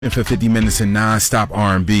For 50 minutes of non-stop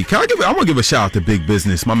R&B. I'm gonna give a shout out to Big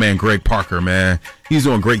Business, my man Greg Parker, man. He's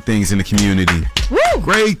doing great things in the community. Woo!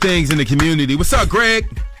 Great things in the community. What's up, Greg?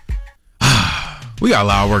 We got a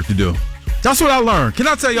lot of work to do. That's what I learned. Can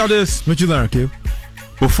I tell y'all this? What you learn, Q?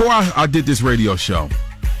 Before I did this radio show,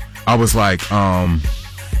 I was like, I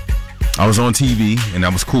was on TV, and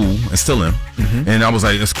that was cool, and still am. Mm-hmm. And I was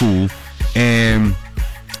like, that's cool. And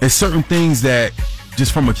it's certain things that,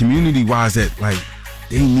 just from a community-wise, that, like,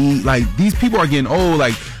 they need, like, these people are getting old.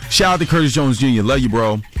 Like, shout out to Curtis Jones Jr. Love you,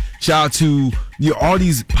 bro. Shout out to all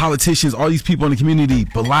these politicians, all these people in the community.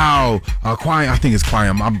 Bilal, Kwame, I think it's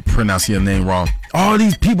Kwame. I'm pronouncing your name wrong. All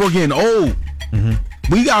these people are getting old.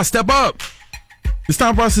 Mm-hmm. We got to step up. It's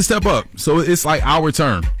time for us to step up. So it's like our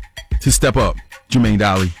turn to step up. Jermaine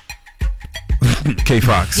Dolly. K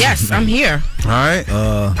Fox. Yes, I'm here. All right.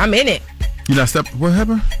 I'm in it. You not step. What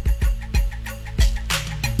happened?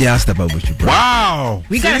 Yeah, I'll step up with you, bro. Wow.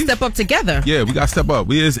 We got to step up together. Yeah, we got to step up.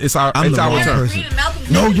 It's our I'm the wrong turn. person.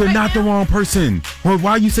 No, you're not the wrong person. Well,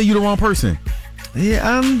 why you say you're the wrong person?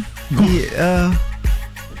 Yeah,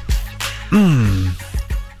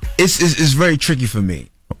 It's very tricky for me.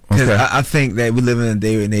 Because Okay. I think that we live in a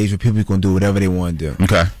day and age where people can do whatever they want to do.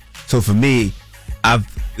 Okay. So for me,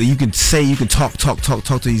 you can talk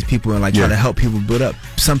to these people and like try to help people build up.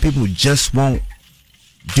 Some people just won't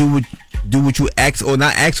do what you ask or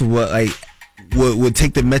not ask for. What like would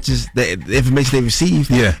take the message, the information they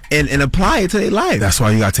receive, and apply it to their life. That's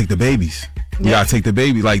why you gotta take the babies. You gotta take the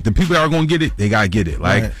baby. Like the people that are gonna get it, they gotta get it.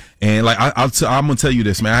 Like and like I'm gonna tell you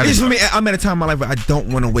this, man. For me, I'm at a time in my life where I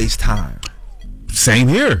don't want to waste time. Same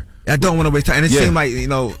here. I don't want to waste time, and it seems like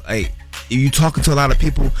like you talking to a lot of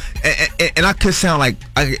people, and I could sound like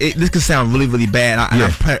this could sound really, really bad.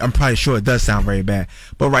 I'm probably sure it does sound very bad.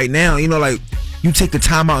 But right now, like you take the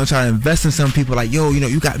time out and try to invest in some people. Like we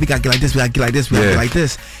got to get like this, we got to get like this, we got to get like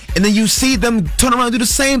this, and then you see them turn around and do the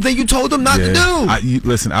same thing you told them not to do.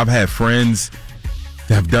 Listen, I've had friends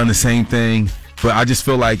that have done the same thing. But I just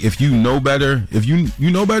feel like if you know better, you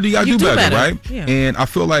know better, you got to do better, right? Yeah. And I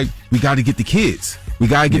feel like we got to get the kids. We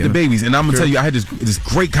got to get the babies. And I'm going to tell you, I had this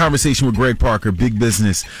great conversation with Greg Parker, Big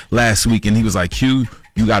Business, last week. And he was like, Q,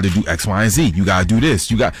 you got to do X, Y, and Z. You got to do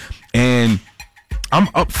this. And I'm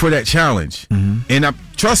up for that challenge. Mm-hmm. And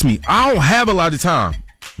trust me, I don't have a lot of time.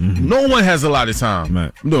 Mm-hmm. No one has a lot of time.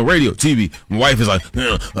 Right. I'm doing radio, TV. My wife is like,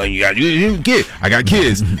 you kid. I got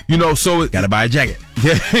kids. So got to buy a jacket.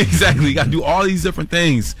 Yeah, exactly. You got to do all these different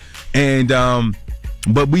things. And,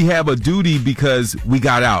 but we have a duty because we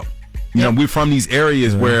got out. We're from these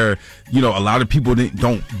areas where, a lot of people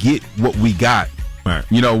don't get what we got. Right.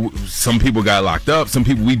 Some people got locked up. Some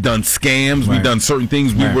people, we've done scams. Right. We've done certain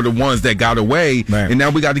things. We were the ones that got away. Right. And now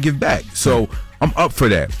we got to give back. So I'm up for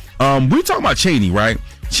that. We're talking about Cheyney, right?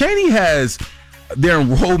 Cheyney has their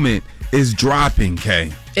enrollment is dropping,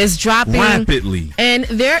 Kay. It's dropping rapidly. And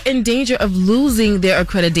they're in danger of losing their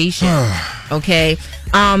accreditation. Okay.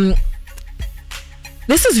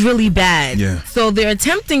 This is really bad. Yeah. So they're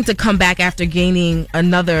attempting to come back after gaining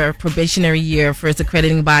another probationary year for its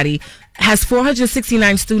accrediting body. Has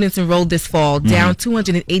 469 students enrolled this fall, down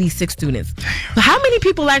 286 students. So how many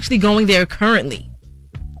people are actually going there currently?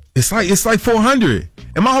 It's like 400.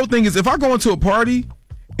 And my whole thing is, if I go into a party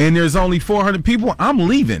and there's only 400 people, I'm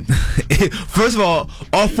leaving. First of all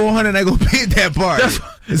 400 ain't gonna be at that party.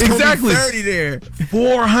 It's exactly 30 there.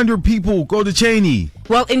 400 people go to Cheyney.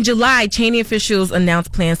 Well, in July, Cheyney officials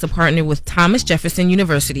announced plans to partner with Thomas Jefferson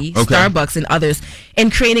University, Starbucks, and others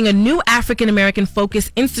in creating a new African-American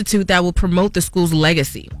focused institute that will promote the school's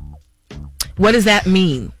legacy. What does that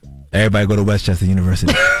mean? Everybody go to Westchester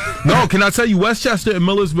University. No, can I tell you, Westchester and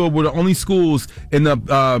Millersville were the only schools in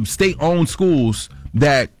the state-owned schools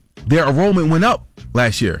that their enrollment went up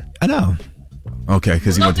last year. I know. Okay,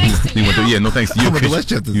 because he went to no thanks to you. I went to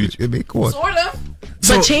Westchester. Sort of.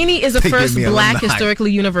 But Cheyney is the first black historical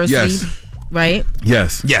university, right?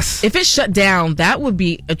 Yes. If it's shut down, that would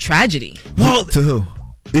be a tragedy. Well, to who?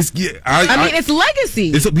 It's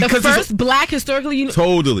legacy. It's the first black historical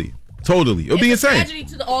university. Totally. It'll be insane. Tragedy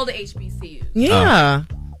to all the HBCUs. Yeah.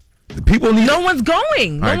 People need. No one's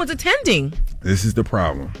going. No one's attending. This is the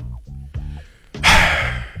problem.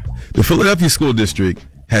 The Philadelphia School District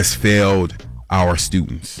has failed our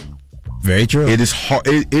students. Very true. It is hard.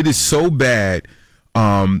 It is so bad.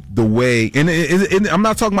 The way, and I'm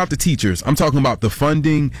not talking about the teachers. I'm talking about the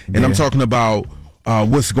funding, and I'm talking about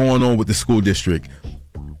what's going on with the school district.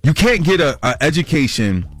 You can't get a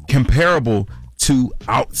education comparable to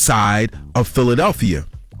outside of Philadelphia.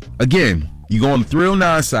 Again, you go on the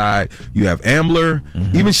 309 side, you have Ambler,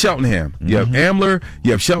 even Cheltenham. You have Ambler,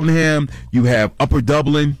 you have Cheltenham, you have Upper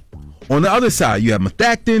Dublin. On the other side, you have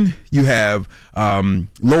Methacton, you have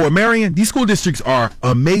Lower Merion. These school districts are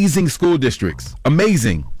amazing school districts.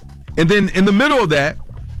 Amazing. And then in the middle of that,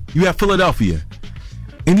 you have Philadelphia.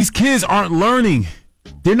 And these kids aren't learning.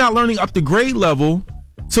 They're not learning up to grade level.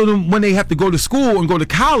 So then when they have to go to school and go to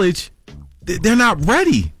college, they're not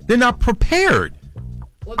ready. They're not prepared.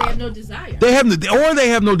 Or they have no desire. They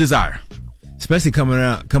have no desire. Especially coming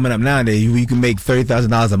up nowadays, you can make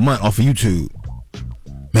 $30,000 a month off of YouTube.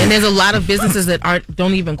 And there's a lot of businesses that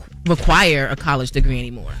don't even require a college degree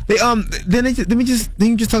anymore. They Then you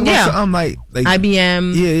just talk about something like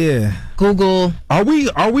IBM, yeah, Google. Are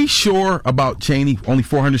we sure about Cheyney? Only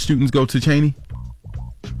 400 students go to Cheyney?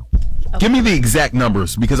 Okay. Give me the exact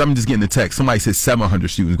numbers because I'm just getting the text. Somebody says 700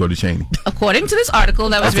 students go to Cheyney. According to this article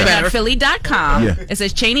that was written at Philly.com, it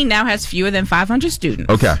says Cheyney now has fewer than 500 students.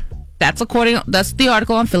 Okay. That's the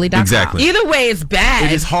article on Philly.com. Exactly. Either way, it's bad.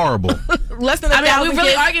 It is horrible. Less than 1,000 are we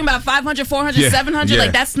really arguing about 500, 400, 700?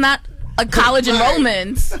 Like, that's not a college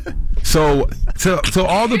enrollment. So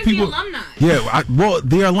all the people, the alumni.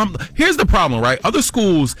 The alumni. Here's the problem, right? Other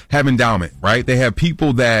schools have endowment, right? They have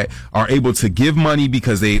people that are able to give money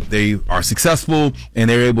because they are successful and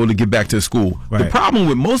they're able to give back to the school. Right. The problem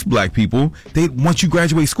with most black people, once you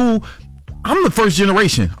graduate school, I'm the first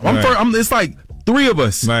generation. It's like 3 of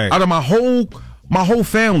us out of my whole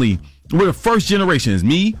family. We're the first generation. It's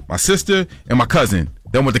me, my sister, and my cousin.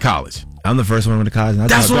 Then went to college. I'm the first one with a college.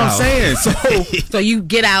 That's what I'm saying. So you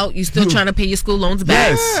get out, you still trying to pay your school loans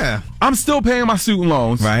back. Yes. Yeah. I'm still paying my student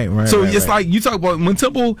loans. Right. So it's like you talk about when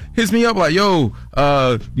Temple hits me up like, yo,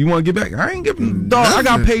 you want to get back? I ain't giving, dog. I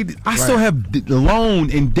got paid. I still have the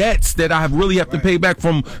loan and debts that I really have to pay back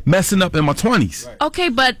from messing up in my 20s. Right. Okay,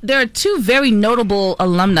 but there are 2 very notable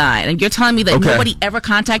alumni, and you're telling me that nobody ever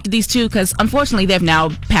contacted these 2 because unfortunately they've now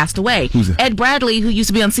passed away. Who's that? Ed Bradley, who used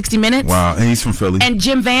to be on 60 Minutes. Wow, and he's from Philly. And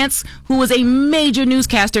Jim Vance, who was a major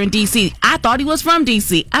newscaster in D.C. I thought he was from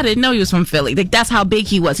D.C. I didn't know he was from Philly. Like, that's how big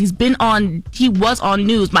he was. He was on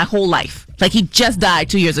news my whole life. Like, he just died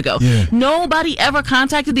 2 years ago. Yeah. Nobody ever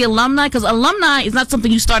contacted the alumni because alumni is not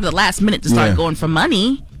something you start at the last minute to start going for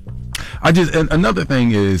money. And another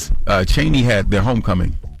thing is Cheyney had their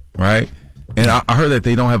homecoming, right? And I heard that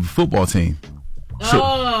they don't have a football team.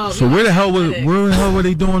 So where the hell were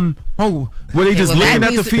they doing? Oh, were they just looking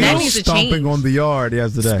at the field? Stomping on the yard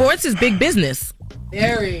yesterday. Sports is big business.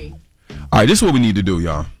 Very. All right, this is what we need to do,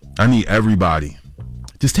 y'all. I need everybody.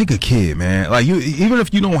 Just take a kid, man. Like, even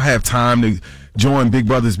if you don't have time to join Big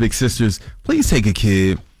Brothers, Big Sisters, please take a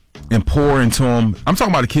kid and pour into them. I'm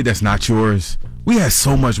talking about a kid that's not yours. We have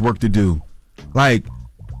so much work to do. Like,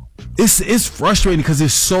 it's frustrating because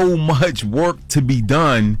there's so much work to be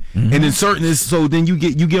done, and then you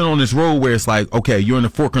get on this road where it's like, okay, you're in the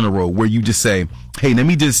fork in the road where you just say, hey, let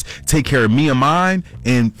me just take care of me and mine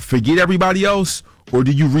and forget everybody else, or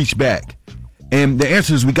do you reach back? And the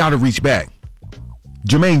answer is we got to reach back.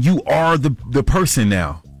 Jermaine, you are the person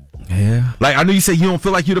now. Yeah. Like, I know you say you don't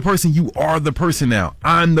feel like you're the person. You are the person now.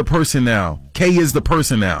 I'm the person now. Kay is the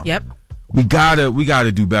person now. Yep. We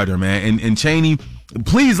gotta do better, man. And Cheyney,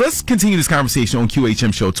 please, let's continue this conversation on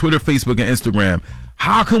QHM Show, Twitter, Facebook, and Instagram.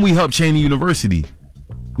 How can we help Cheyney University?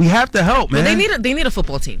 We have to help, man. Well, they need a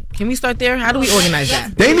football team. Can we start there? How do we organize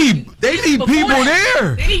that? They need people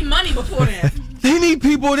there. They need money before that. They need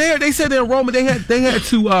people there. They said the enrollment they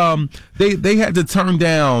had to turn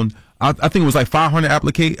down. I think it was like 500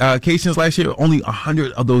 applications last year. Only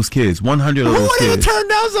 100 of those kids. 100 of those kids. Who would even turn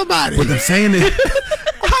down somebody? But I'm saying that.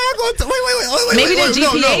 Wait. Maybe their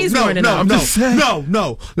GPAs weren't enough.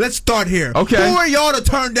 No. Let's start here. Okay. Who are y'all to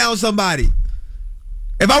turn down somebody?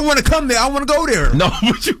 If I want to come there, I want to go there. No,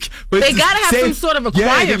 but they gotta have some sort of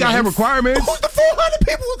requirements. Yeah, they gotta have requirements. Who's the 400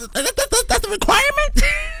 people? That's the requirement.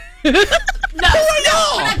 No,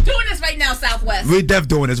 we're not doing this right now, Southwest. We're def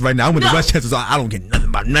doing this right now. I'm with the Westchester, so I don't get nothing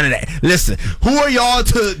about none of that. Listen, who are y'all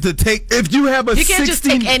to take? If you have you can't just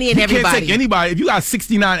take any and everybody. You can't take anybody. If you got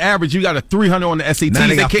 69 average, you got a 300 on the SAT. Now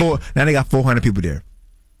they got 400 people there.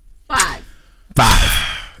 5.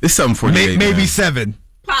 It's something for you. Maybe 7.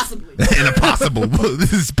 Possibly. And a possible.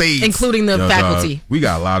 This is spades. Including the faculty. We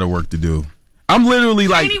got a lot of work to do. I'm literally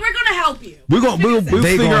like, Cheyney, we're gonna help you. We'll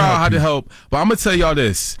figure out how to help. But I'm gonna tell y'all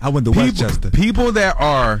this. I went to Westchester. People that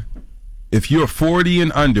are, if you're 40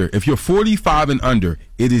 and under, if you're 45 and under,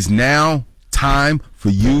 it is now time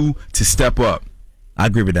for you to step up. I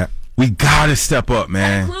agree with that. We gotta step up,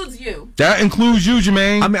 man. That includes you. That includes you,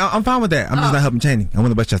 Jermaine. I mean, I'm fine with that. I'm just not helping Cheyney. I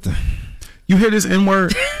went to Westchester. You hear this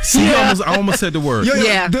N-word? See, I almost said the word.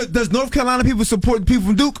 Yeah. Does North Carolina people support people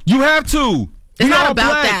from Duke? You have to. It's not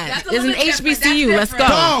about that. It's an HBCU. Let's go.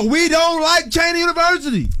 No, we don't like Cheyney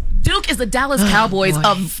University. Duke is the Dallas Cowboys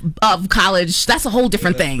of college. That's a whole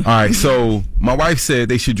different thing. All right, so my wife said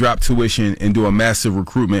they should drop tuition and do a massive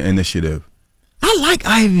recruitment initiative. I like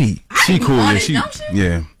Ivy. She cool.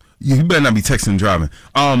 Yeah. You better not be texting and driving.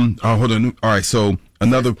 Hold on. All right, so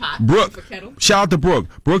another Brooke. Shout out to Brooke.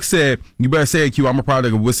 Brooke said, "You better say it, Q. I'm a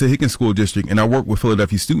product of Wissahickon School District, and I work with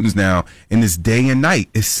Philadelphia students now. And it's day and night.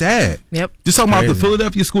 It's sad. Yep. Just talking about the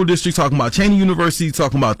Philadelphia School District, talking about Cheyney University,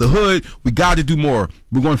 talking about the hood. We got to do more.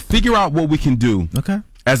 We're going to figure out what we can do.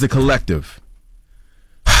 As a collective."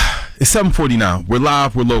 It's 7:40 now. We're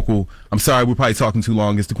live. We're local. I'm sorry. We're probably talking too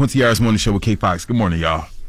long. It's the Quincy Harris Morning Show with K Fox. Good morning, y'all.